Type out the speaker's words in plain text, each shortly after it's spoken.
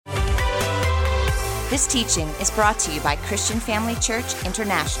This teaching is brought to you by Christian Family Church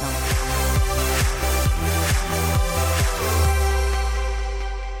International.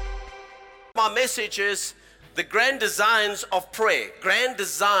 My message is the grand designs of prayer. Grand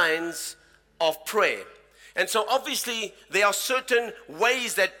designs of prayer. And so obviously there are certain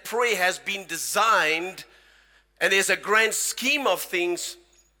ways that prayer has been designed, and there's a grand scheme of things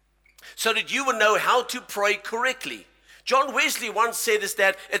so that you will know how to pray correctly. John Wesley once said is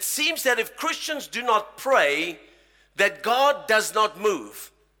that it seems that if Christians do not pray, that God does not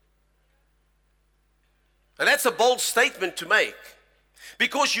move. And that's a bold statement to make.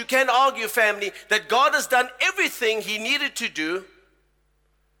 Because you can argue, family, that God has done everything He needed to do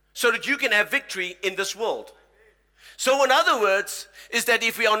so that you can have victory in this world. So in other words, is that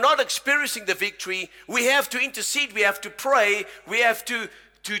if we are not experiencing the victory, we have to intercede, we have to pray, we have to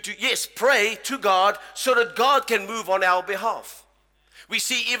pray to God so that God can move on our behalf. We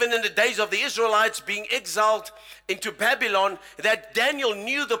see even in the days of the Israelites being exiled into Babylon that Daniel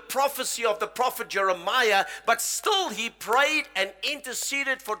knew the prophecy of the prophet Jeremiah, but still he prayed and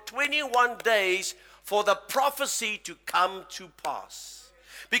interceded for 21 days for the prophecy to come to pass.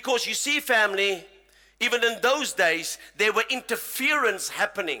 Because you see, family, even in those days, there were interference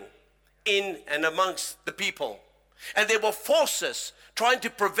happening in and amongst the people. And there were forces trying to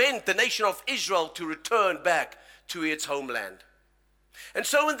prevent the nation of Israel to return back to its homeland. And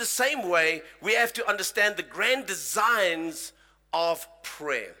so in the same way, we have to understand the grand designs of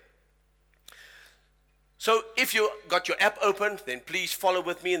prayer. So if you got your app open, then please follow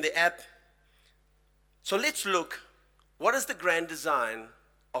with me in the app. So let's look, what is the grand design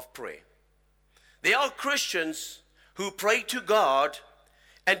of prayer? There are Christians who pray to God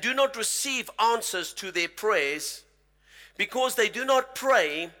and do not receive answers to their prayers because they do not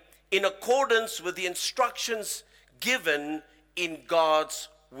pray in accordance with the instructions given in God's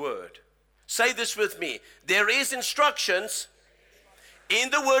word. Say this with me. There is instructions in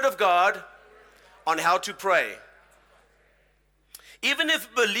the word of God on how to pray. Even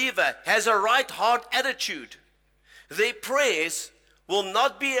if a believer has a right heart attitude, their prayers will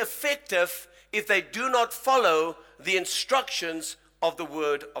not be effective if they do not follow the instructions of the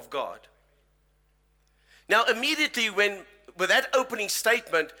word of God. Now, immediately with that opening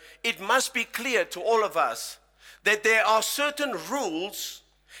statement, it must be clear to all of us that there are certain rules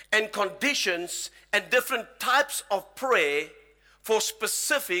and conditions and different types of prayer for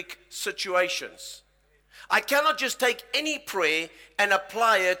specific situations. I cannot just take any prayer and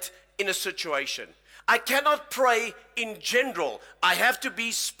apply it in a situation. I cannot pray in general. I have to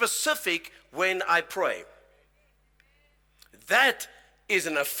be specific when I pray. That is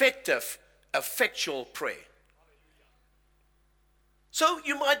an effectual prayer. So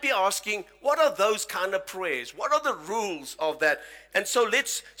you might be asking, what are those kind of prayers? What are the rules of that? And so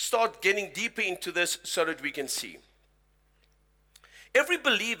let's start getting deeper into this so that we can see. Every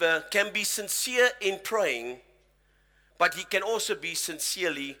believer can be sincere in praying, but he can also be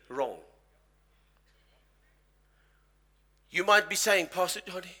sincerely wrong. You might be saying, Pastor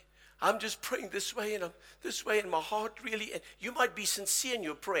Johnny, I'm just praying this way and I'm this way in my heart really. And you might be sincere in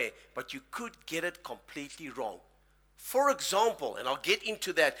your prayer, but you could get it completely wrong. For example, and I'll get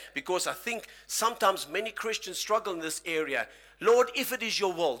into that because I think sometimes many Christians struggle in this area. Lord, if it is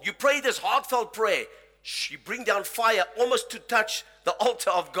your will, you pray this heartfelt prayer. You bring down fire almost to touch the altar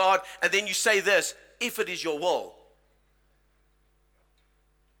of God, and then you say this, if it is your will.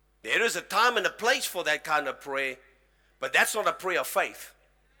 There is a time and a place for that kind of prayer, but that's not a prayer of faith.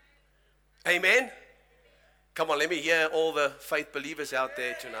 Amen? Come on, let me hear all the faith believers out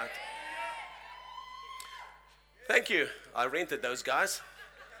there tonight. Thank you. I rented those guys.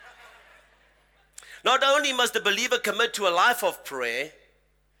 Not only must the believer commit to a life of prayer,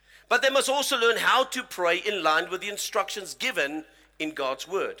 but they must also learn how to pray in line with the instructions given in God's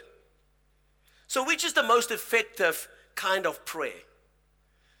word. So which is the most effective kind of prayer?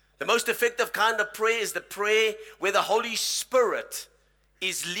 The most effective kind of prayer is the prayer where the Holy Spirit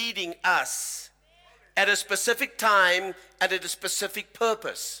is leading us at a specific time and at a specific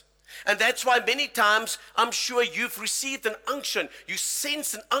purpose. And that's why many times I'm sure you've received an unction. You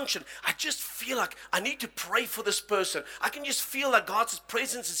sense an unction. I just feel like I need to pray for this person. I can just feel like God's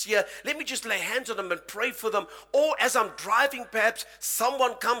presence is here. Let me just lay hands on them and pray for them. Or as I'm driving, perhaps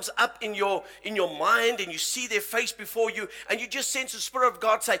someone comes up in your mind and you see their face before you and you just sense the Spirit of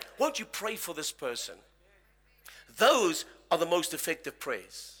God say, won't you pray for this person? Those are the most effective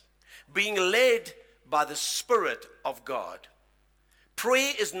prayers. Being led by the Spirit of God.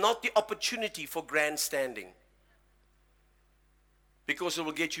 Prayer is not the opportunity for grandstanding because it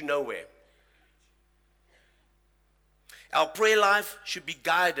will get you nowhere. Our prayer life should be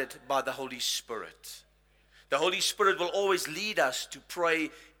guided by the Holy Spirit. The Holy Spirit will always lead us to pray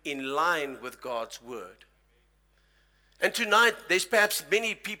in line with God's word. And tonight, there's perhaps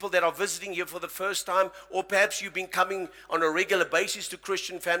many people that are visiting here for the first time, or perhaps you've been coming on a regular basis to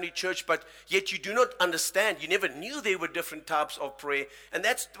Christian Family Church, but yet you do not understand. You never knew there were different types of prayer. And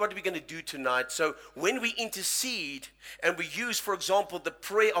that's what we're going to do tonight. So when we intercede and we use, for example, the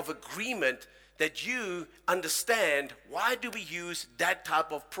prayer of agreement, that you understand why do we use that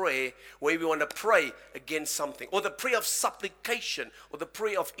type of prayer where we want to pray against something, or the prayer of supplication, or the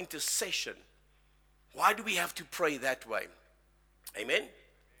prayer of intercession. Why do we have to pray that way? Amen?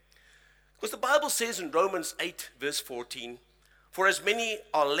 Because the Bible says in Romans 8 verse 14, for as many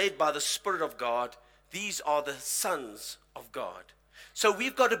are led by the Spirit of God, these are the sons of God. So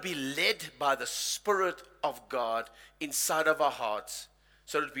we've got to be led by the Spirit of God inside of our hearts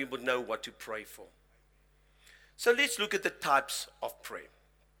so that we would know what to pray for. So let's look at the types of prayer.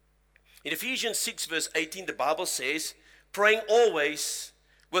 In Ephesians 6 verse 18, the Bible says, praying always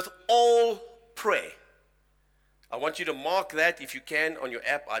with all prayer. I want you to mark that if you can on your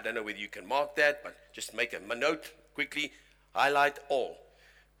app. I don't know whether you can mark that, but just make a note quickly. Highlight all.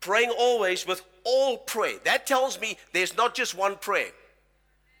 Praying always with all prayer. That tells me there's not just one prayer.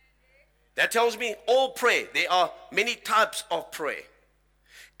 That tells me all prayer. There are many types of prayer.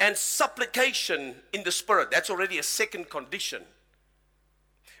 And supplication in the Spirit. That's already a second condition.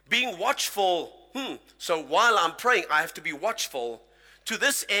 Being watchful. So while I'm praying, I have to be watchful. To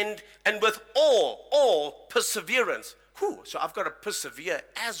this end, and with all perseverance. So I've got to persevere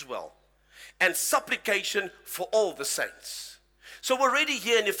as well. And supplication for all the saints. So already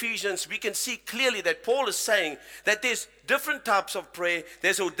here in Ephesians, we can see clearly that Paul is saying that there's different types of prayer.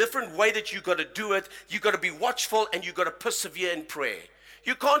 There's a different way that you've got to do it. You've got to be watchful and you've got to persevere in prayer.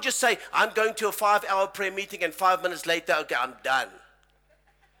 You can't just say, I'm going to a 5-hour prayer meeting and 5 minutes later, okay, I'm done.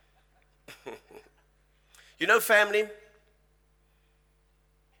 You know, family,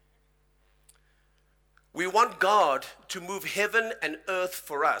 we want God to move heaven and earth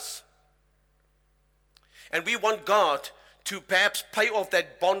for us. And we want God to perhaps pay off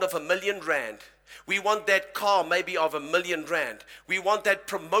that bond of R1,000,000. We want that car maybe of R1,000,000. We want that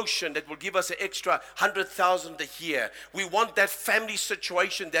promotion that will give us an extra 100,000 a year. We want that family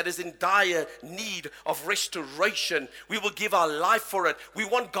situation that is in dire need of restoration. We will give our life for it. We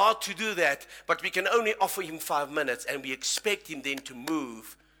want God to do that, but we can only offer him 5 minutes, and we expect him then to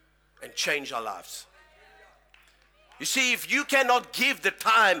move and change our lives. You see, if you cannot give the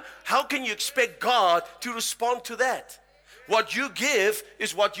time, how can you expect God to respond to that? What you give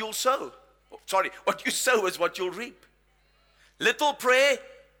is what you'll sow. What you sow is what you'll reap. Little prayer,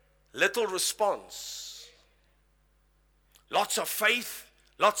 little response. Lots of faith,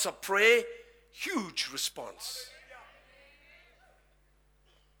 lots of prayer, huge response.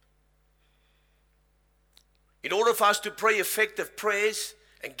 In order for us to pray effective prayers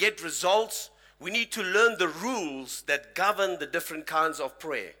and get results, we need to learn the rules that govern the different kinds of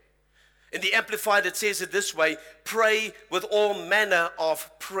prayer. In the Amplified, it says it this way, pray with all manner of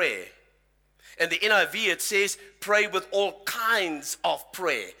prayer. In the NIV, it says, pray with all kinds of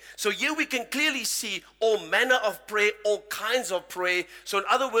prayer. So here we can clearly see all manner of prayer, all kinds of prayer. So in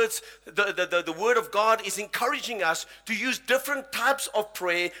other words, the Word of God is encouraging us to use different types of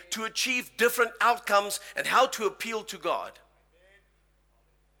prayer to achieve different outcomes and how to appeal to God.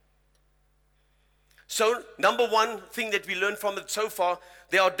 So, number one thing that we learned from it so far,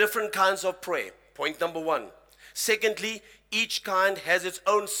 there are different kinds of prayer. Point number one. Secondly, each kind has its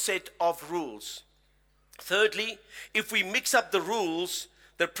own set of rules. Thirdly, if we mix up the rules,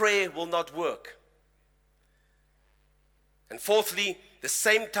 the prayer will not work. And fourthly, the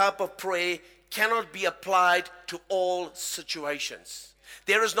same type of prayer cannot be applied to all situations.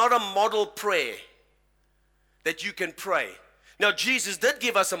 There is not a model prayer that you can pray. Now, Jesus did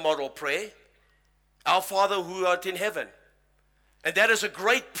give us a model prayer. Our Father who art in heaven. And that is a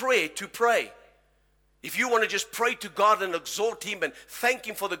great prayer to pray. If you want to just pray to God and exhort him and thank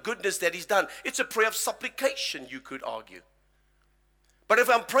him for the goodness that he's done, it's a prayer of supplication, you could argue. But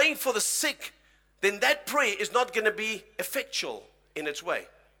if I'm praying for the sick, then that prayer is not going to be effectual in its way.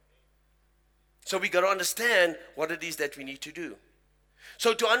 So we got to understand what it is that we need to do.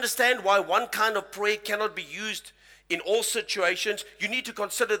 So to understand why one kind of prayer cannot be used in all situations, you need to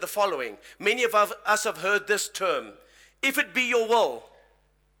consider the following. Many of us have heard this term, if it be your will.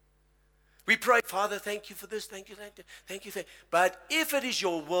 We pray, Father, thank you for this, thank you. But if it is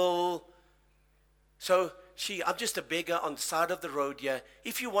your will, so I'm just a beggar on the side of the road here.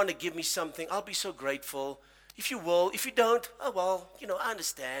 If you want to give me something, I'll be so grateful. If you will, if you don't, oh well, I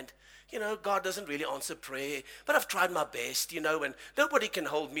understand. God doesn't really answer prayer, but I've tried my best, and nobody can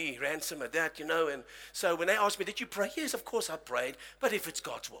hold me ransom at that, and so when they ask me, did you pray? Yes, of course I prayed, but if it's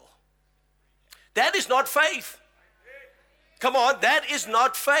God's will. That is not faith. Come on, that is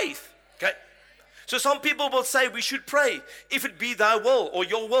not faith. Okay? So some people will say we should pray, if it be thy will or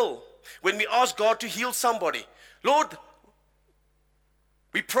your will. When we ask God to heal somebody, Lord,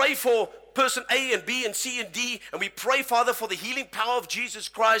 we pray for person A and B and C and D, and we pray, Father, for the healing power of Jesus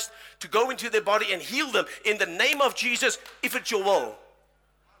Christ to go into their body and heal them in the name of Jesus, if it's your will.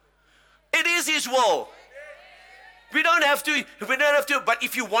 It is His will. We don't have to, but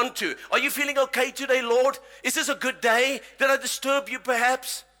if you want to. Are you feeling okay today, Lord? Is this a good day? Did I disturb you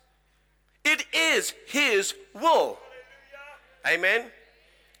perhaps? It is His will. Amen.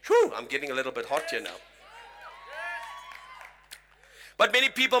 Whew, I'm getting a little bit hot here now. But many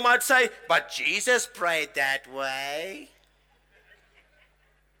people might say, but Jesus prayed that way.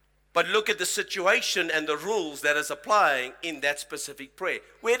 But look at the situation and the rules that is applying in that specific prayer.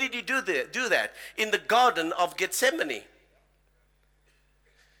 Where did He do that? In the Garden of Gethsemane.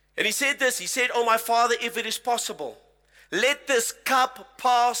 And He said this, He said, oh my Father, if it is possible, let this cup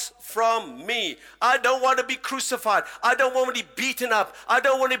pass from me. I don't want to be crucified. I don't want to be beaten up. I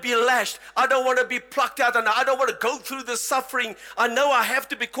don't want to be lashed. I don't want to be plucked out. And I don't want to go through the suffering. I know I have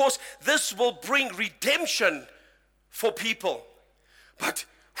to, because this will bring redemption for people. But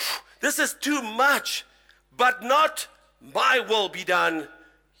this is too much. But not my will be done,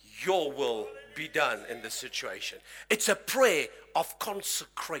 your will be done in this situation. It's a prayer of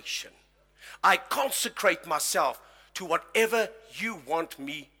consecration. I consecrate myself to whatever you want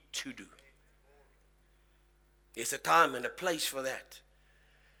me to do. There's a time and a place for that.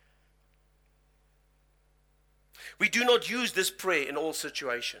 We do not use this prayer in all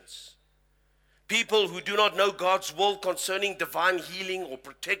situations. People who do not know God's will concerning divine healing or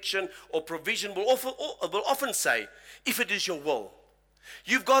protection or provision will often say, if it is your will.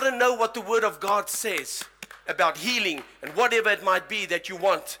 You've got to know what the Word of God says about healing and whatever it might be that you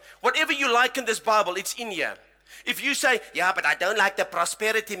want. Whatever you like in this Bible, it's in here. If you say, yeah, but I don't like the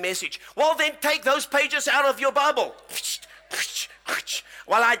prosperity message, well, then take those pages out of your Bible.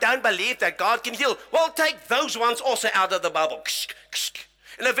 Well, I don't believe that God can heal. Well, take those ones also out of the Bible.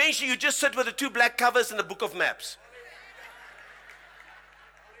 And eventually you just sit with the two black covers and the book of maps.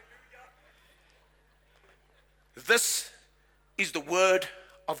 This is the Word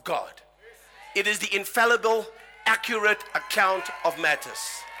of God. It is the infallible, accurate account of matters.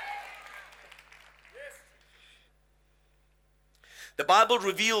 The Bible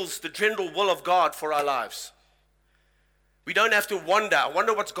reveals the general will of God for our lives. We don't have to wonder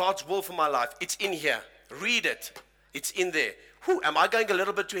what's God's will for my life. It's in here. Read it. It's in there. Am I going a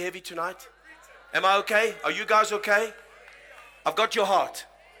little bit too heavy tonight? Am I okay? Are you guys okay? I've got your heart.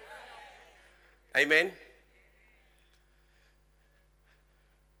 Amen.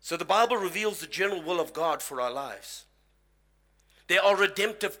 So the Bible reveals the general will of God for our lives. There are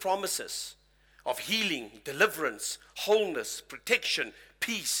redemptive promises of healing, deliverance, wholeness, protection,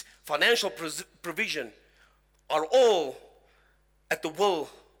 peace, financial provision are all at the will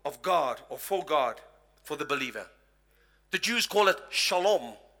of God or for God, for the believer. The Jews call it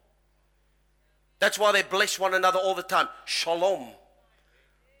shalom. That's why they bless one another all the time. Shalom.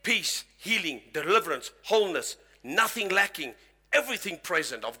 Peace, healing, deliverance, wholeness, nothing lacking, everything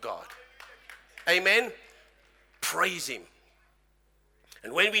present of God. Amen. Praise Him.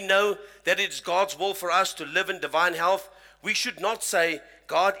 And when we know that it is God's will for us to live in divine health, we should not say,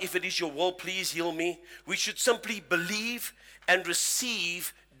 God, if it is your will, please heal me. We should simply believe and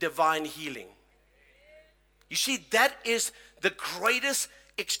receive divine healing. You see, that is the greatest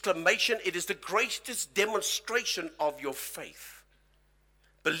exclamation. It is the greatest demonstration of your faith.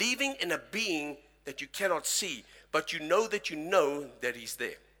 Believing in a being that you cannot see, but you know that He's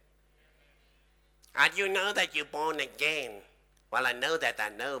there. How do you know that you're born again? Well, I know that I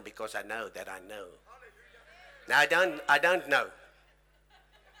know because I know that I know. Now, I don't know.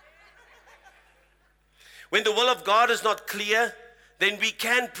 When the will of God is not clear, then we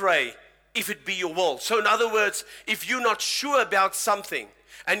can pray, if it be your will. So in other words, if you're not sure about something,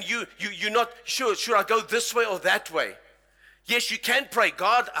 and you're not sure, should I go this way or that way? Yes, you can pray,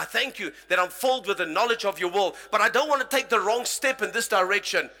 God, I thank you that I'm filled with the knowledge of your will, but I don't want to take the wrong step in this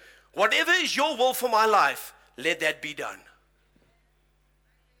direction. Whatever is your will for my life, let that be done.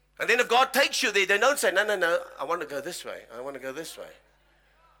 And then if God takes you there, they don't say, no, I want to go this way. I want to go this way.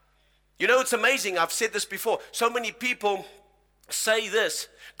 You know, it's amazing. I've said this before. So many people say this.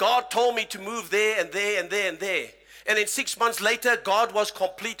 God told me to move there and there and there and there. And then 6 months later, God was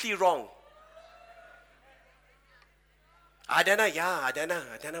completely wrong. I don't know. Yeah, I don't know.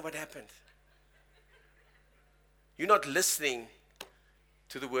 I don't know what happened. You're not listening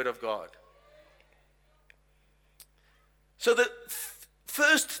to the word of God. So the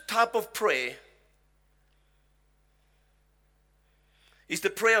first type of prayer is the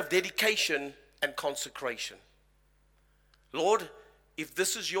prayer of dedication and consecration. Lord, if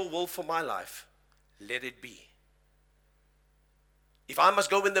this is your will for my life, let it be. If I must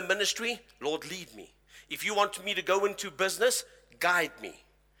go in the ministry, Lord, lead me. If you want me to go into business, guide me.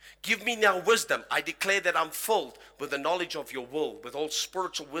 Give me now wisdom. I declare that I'm filled with the knowledge of your will, with all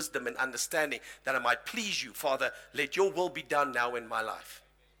spiritual wisdom and understanding, that I might please you. Father, let your will be done now in my life.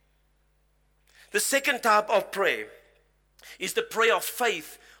 The second type of prayer is the prayer of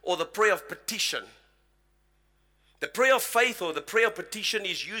faith or the prayer of petition. The prayer of faith or the prayer of petition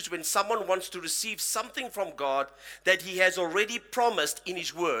is used when someone wants to receive something from God that he has already promised in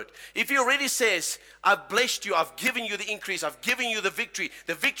his word. If he already says, I've blessed you, I've given you the increase, I've given you the victory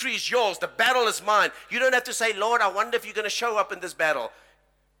is yours, the battle is mine. You don't have to say, Lord, I wonder if you're going to show up in this battle.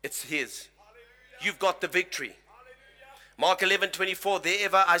 It's his. Hallelujah. You've got the victory. Hallelujah. Mark 11:24,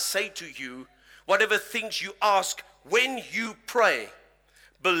 therever I say to you, whatever things you ask when you pray,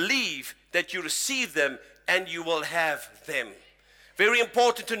 believe that you receive them and you will have them. Very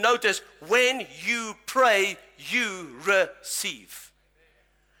important to notice, when you pray, you receive.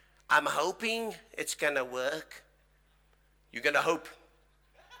 I'm hoping it's going to work. You're going to hope.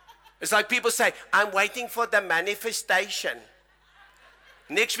 It's like people say, I'm waiting for the manifestation.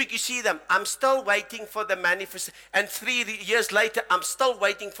 Next week you see them, I'm still waiting for the manifestation. And 3 years later, I'm still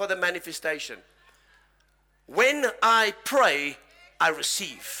waiting for the manifestation. When I pray, I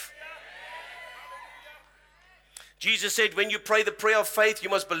receive. Jesus said, when you pray the prayer of faith, you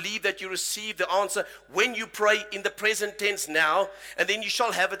must believe that you receive the answer when you pray in the present tense now, and then you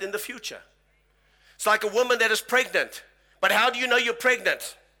shall have it in the future. It's like a woman that is pregnant. But how do you know you're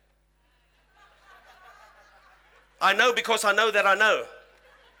pregnant? I know because I know that I know.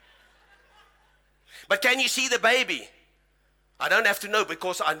 But can you see the baby? I don't have to know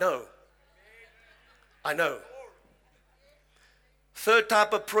because I know. I know. Third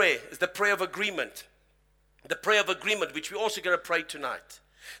type of prayer is the prayer of agreement. The prayer of agreement, which we're also going to pray tonight.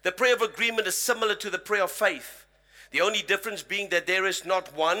 The prayer of agreement is similar to the prayer of faith. The only difference being that there is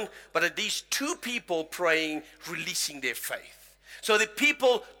not one, but at least two people praying, releasing their faith. So the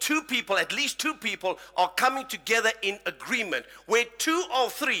people, at least two people are coming together in agreement. Where 2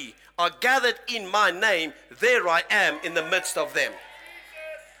 or 3 are gathered in my name, there I am in the midst of them.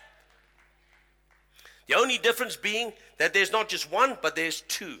 The only difference being that there's not just one, but there's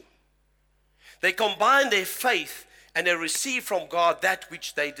 2. They combine their faith and they receive from God that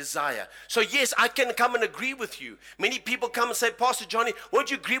which they desire. So yes, I can come and agree with you. Many people come and say, Pastor Johnny, won't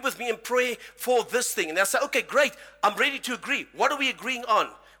you agree with me and pray for this thing? And they'll say, okay, great, I'm ready to agree. What are we agreeing on?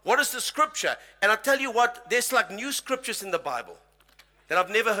 What is the scripture? And I'll tell you what, there's like new scriptures in the Bible that I've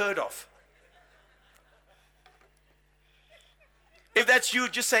never heard of. If that's you,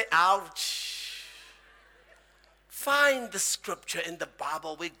 just say, ouch. Find the scripture in the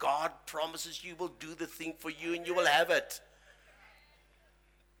Bible where God promises you will do the thing for you and you will have it.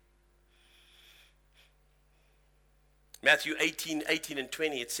 Matthew 18 and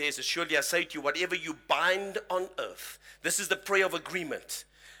 20, it says, surely I say to you, whatever you bind on earth, this is the prayer of agreement,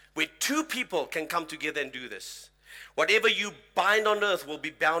 where 2 people can come together and do this. Whatever you bind on earth will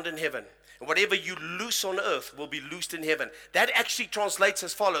be bound in heaven. And whatever you loose on earth will be loosed in heaven. That actually translates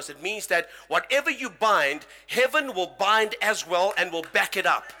as follows. It means that whatever you bind, heaven will bind as well and will back it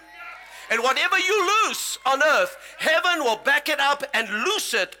up. And whatever you loose on earth, heaven will back it up and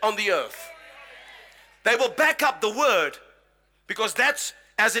loose it on the earth. They will back up the word, because that's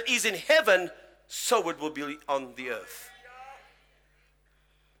as it is in heaven, so it will be on the earth.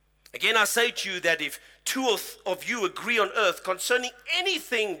 Again, I say to you that if 2 of you agree on earth concerning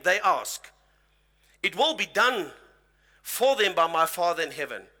anything they ask, it will be done for them by my Father in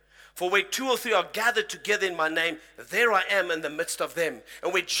heaven. For where 2 or 3 are gathered together in my name, there I am in the midst of them.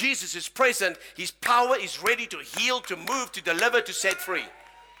 And where Jesus is present, his power is ready to heal, to move, to deliver, to set free.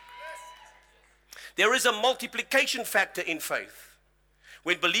 There is a multiplication factor in faith.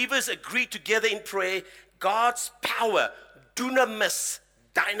 When believers agree together in prayer, God's power, dunamis,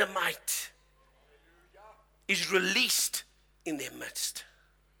 dynamite, is released in their midst.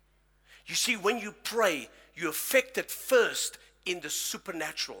 You see, when you pray, you affect it first in the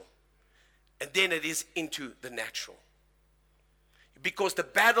supernatural, and then it is into the natural. Because the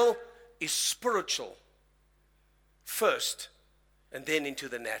battle is spiritual first, and then into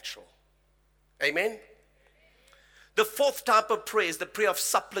the natural. Amen? The fourth type of prayer is the prayer of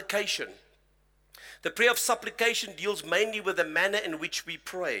supplication. The prayer of supplication deals mainly with the manner in which we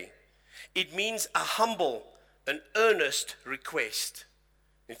pray. It means a humble, an earnest request.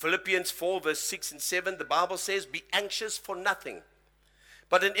 In Philippians 4 verse 6 and 7, the Bible says, be anxious for nothing,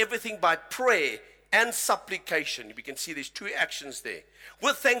 but in everything by prayer and supplication. We can see there's two actions there.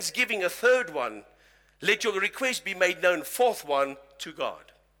 With thanksgiving, a third one. Let your request be made known, fourth one, to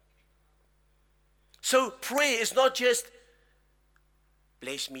God. So prayer is not just,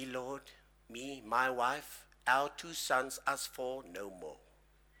 bless me, Lord, me, my wife, our 2 sons, us 4, no more.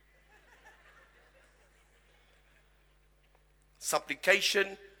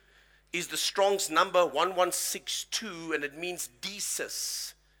 Supplication is the Strong's number 1162, and it means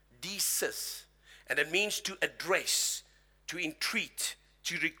desis, and it means to address, to entreat,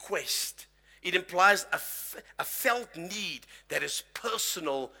 to request. It implies a felt need that is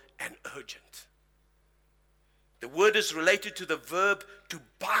personal and urgent. The word is related to the verb to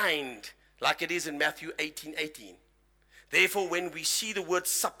bind, like it is in Matthew 18:18. Therefore, when we see the word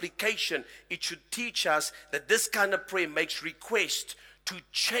supplication, it should teach us that this kind of prayer makes request to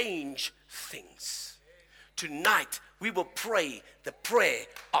change things. Tonight, we will pray the prayer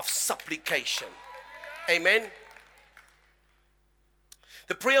of supplication. Amen.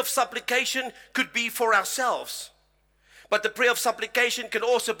 The prayer of supplication could be for ourselves, but the prayer of supplication can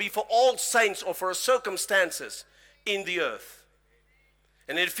also be for all saints or for circumstances in the earth.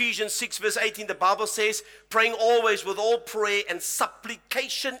 And in Ephesians 6 verse 18, the Bible says, praying always with all prayer and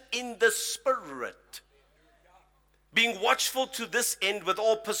supplication in the Spirit, being watchful to this end with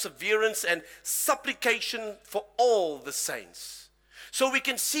all perseverance and supplication for all the saints. So we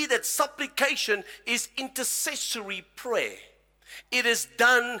can see that supplication is intercessory prayer. It is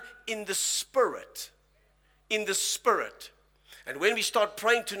done in the Spirit. In the Spirit. And when we start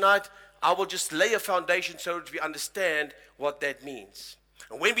praying tonight, I will just lay a foundation so that we understand what that means.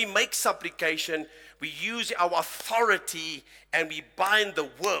 And when we make supplication, we use our authority and we bind the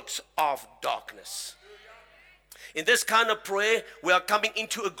works of darkness. In this kind of prayer, we are coming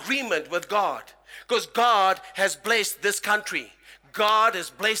into agreement with God, because God has blessed this country. God has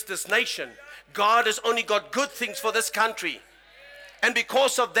blessed this nation. God has only got good things for this country. And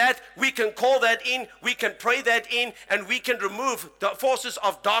because of that, we can call that in, we can pray that in, and we can remove the forces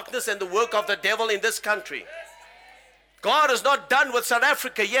of darkness and the work of the devil in this country. God is not done with South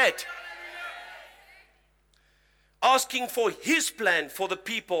Africa yet. Asking for His plan for the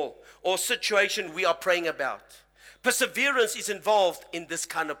people or situation we are praying about. Perseverance is involved in this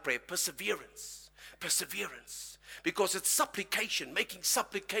kind of prayer. Perseverance. Because it's supplication, making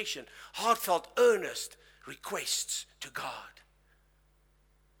supplication, heartfelt, earnest requests to God.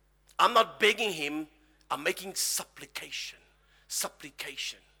 I'm not begging Him, I'm making supplication.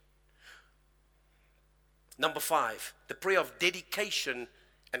 Number 5, the prayer of dedication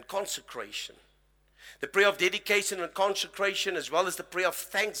and consecration. The prayer of dedication and consecration, as well as the prayer of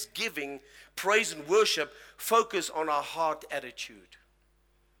thanksgiving, praise and worship, focus on our heart attitude.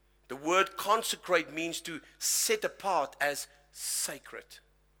 The word consecrate means to set apart as sacred.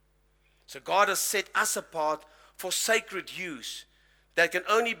 So God has set us apart for sacred use that can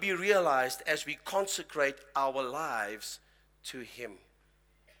only be realized as we consecrate our lives to Him.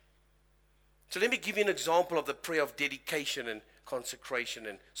 So let me give you an example of the prayer of dedication and consecration.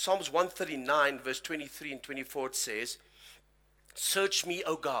 In Psalms 139, verse 23 and 24, it says, search me,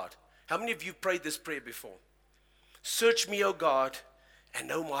 O God. How many of you prayed this prayer before? Search me, O God, and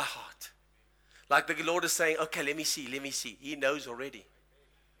know my heart. Like the Lord is saying, okay, let me see. He knows already.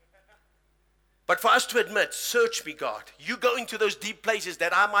 But for us to admit, search me, God. You go into those deep places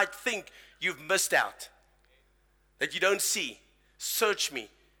that I might think you've missed out, that you don't see. Search me.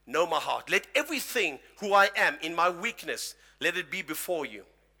 Know my heart. Let everything who I am in my weakness, let it be before you.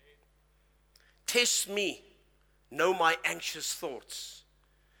 Test me. Know my anxious thoughts.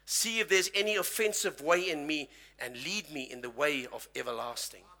 See if there's any offensive way in me and lead me in the way of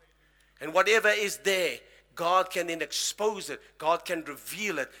everlasting. And whatever is there, God can then expose it. God can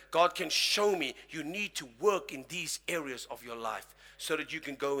reveal it. God can show me you need to work in these areas of your life so that you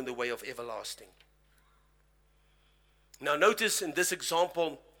can go in the way of everlasting. Now notice in this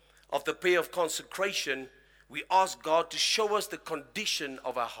example of the prayer of consecration, we ask God to show us the condition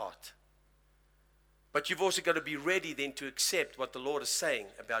of our heart. But you've also got to be ready then to accept what the Lord is saying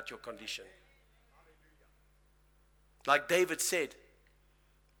about your condition. Like David said,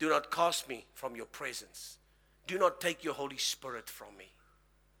 do not cast me from your presence. Do not take your Holy Spirit from me.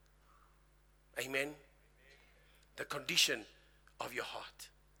 Amen. The condition of your heart.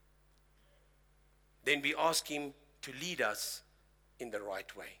 Then we ask Him to lead us in the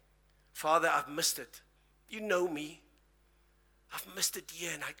right way. Father, I've missed it. You know me. I've missed it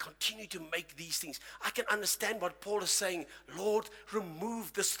here and I continue to make these things. I can understand what Paul is saying. Lord,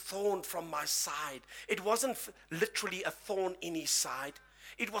 remove this thorn from my side. It wasn't literally a thorn in his side.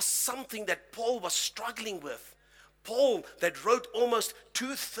 It was something that Paul was struggling with. Paul, that wrote almost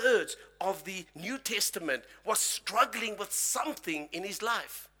 2/3 of the New Testament, was struggling with something in his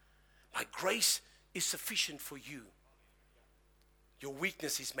life. My grace is sufficient for you. Your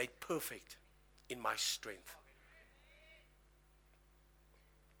weakness is made perfect in my strength.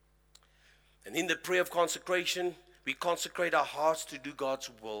 And in the prayer of consecration, we consecrate our hearts to do God's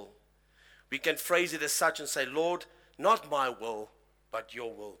will. We can phrase it as such and say, Lord, not my will, but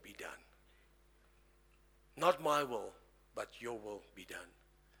your will be done. Not my will, but your will be done.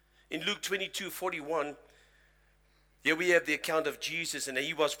 In Luke 22:41, here we have the account of Jesus, and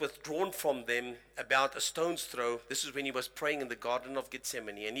he was withdrawn from them about a stone's throw. This is when he was praying in the Garden of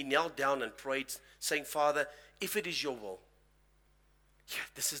Gethsemane, and he knelt down and prayed, saying, Father, if it is your will,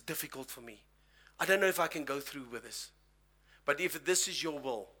 this is difficult for me. I don't know if I can go through with this. But if this is your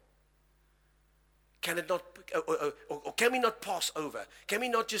will, can it not, or can we not pass over? Can we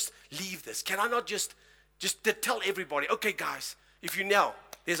not just leave this? Can I not just tell everybody, okay guys, if you now,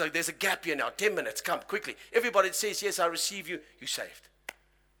 there's a gap here now, 10 minutes, come quickly. Everybody says, yes, I receive you, you're saved.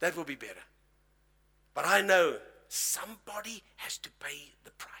 That will be better. But I know somebody has to pay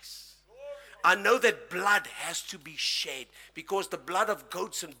the price. I know that blood has to be shed because the blood of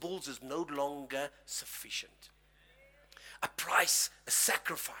goats and bulls is no longer sufficient. A price, a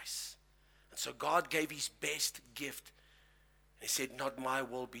sacrifice. And so God gave his best gift. He said, not my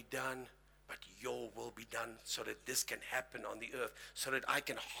will be done, but your will be done, so that this can happen on the earth, so that I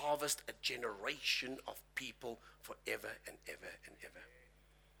can harvest a generation of people forever and ever and ever.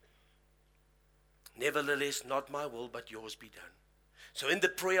 Nevertheless, not my will, but yours be done. So in the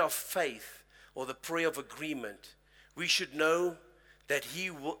prayer of faith, or the prayer of agreement, we should know that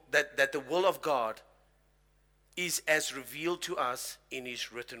that the will of God is as revealed to us in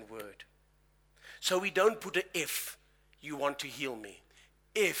his written word. So we don't put an if you want to heal me,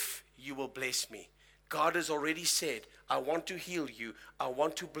 if you will bless me. God has already said, I want to heal you, I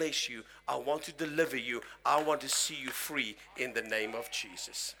want to bless you, I want to deliver you, I want to see you free in the name of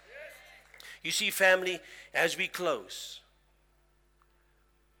Jesus. You see, family, as we close,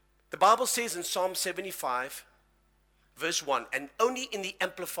 the Bible says in Psalm 75, verse 1, and only in the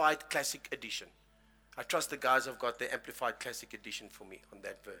Amplified Classic Edition. I trust the guys have got the Amplified Classic Edition for me on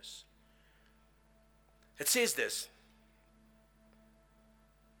that verse. It says this: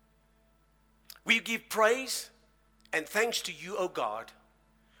 we give praise and thanks to you, O God.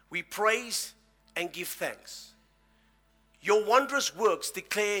 We praise and give thanks. Your wondrous works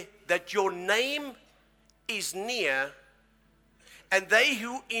declare that your name is near, and they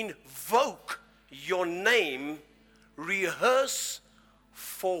who invoke your name rehearse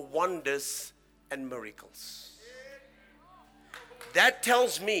for wonders and miracles. That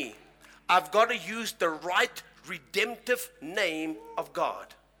tells me I've got to use the right redemptive name of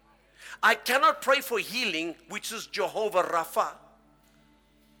God. I cannot pray for healing, which is Jehovah Rapha.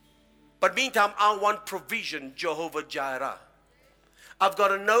 But meantime, I want provision, Jehovah Jireh. I've got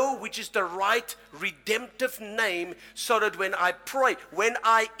to know which is the right redemptive name, so that when I pray, when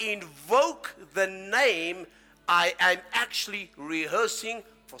I invoke the name, I am actually rehearsing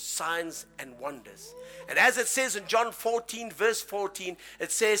for signs and wonders. And as it says in John 14, verse 14,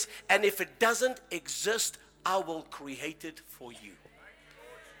 it says, and if it doesn't exist, I will create it for you.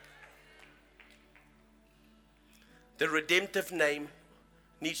 The redemptive name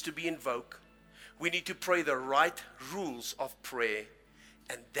needs to be invoked. We need to pray the right rules of prayer,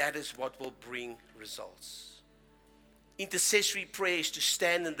 and that is what will bring results. Intercessory prayer is to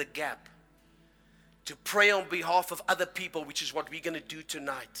stand in the gap, to pray on behalf of other people, which is what we're going to do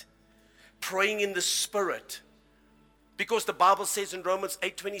tonight. Praying in the Spirit. Because the Bible says in Romans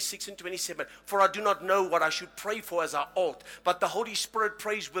 8:26 and 27, for I do not know what I should pray for as I ought, but the Holy Spirit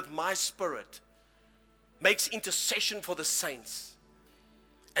prays with my spirit, makes intercession for the saints.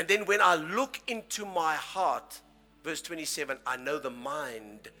 And then when I look into my heart, verse 27, I know the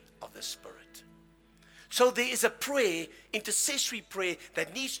mind of the Spirit. So there is a prayer, intercessory prayer,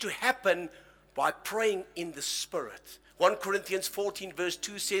 that needs to happen by praying in the Spirit. 1 Corinthians 14 verse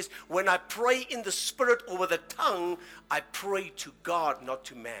 2 says, when I pray in the Spirit or with the tongue, I pray to God, not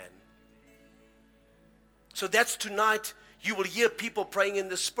to man. So that's tonight. You will hear people praying in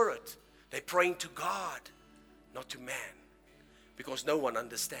the Spirit. They're praying to God, not to man, because no one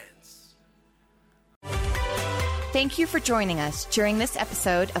understands. Thank you for joining us during this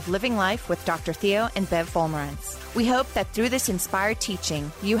episode of Living Life with Dr. Theo and Bev Volmerantz. We hope that through this inspired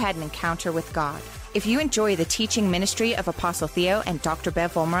teaching, you had an encounter with God. If you enjoy the teaching ministry of Apostle Theo and Dr.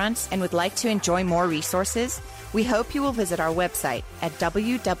 Bev Wolmarans and would like to enjoy more resources, we hope you will visit our website at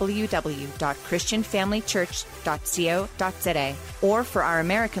www.christianfamilychurch.co.za, or for our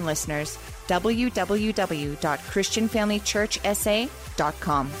American listeners,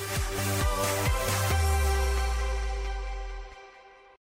 www.christianfamilychurchsa.com.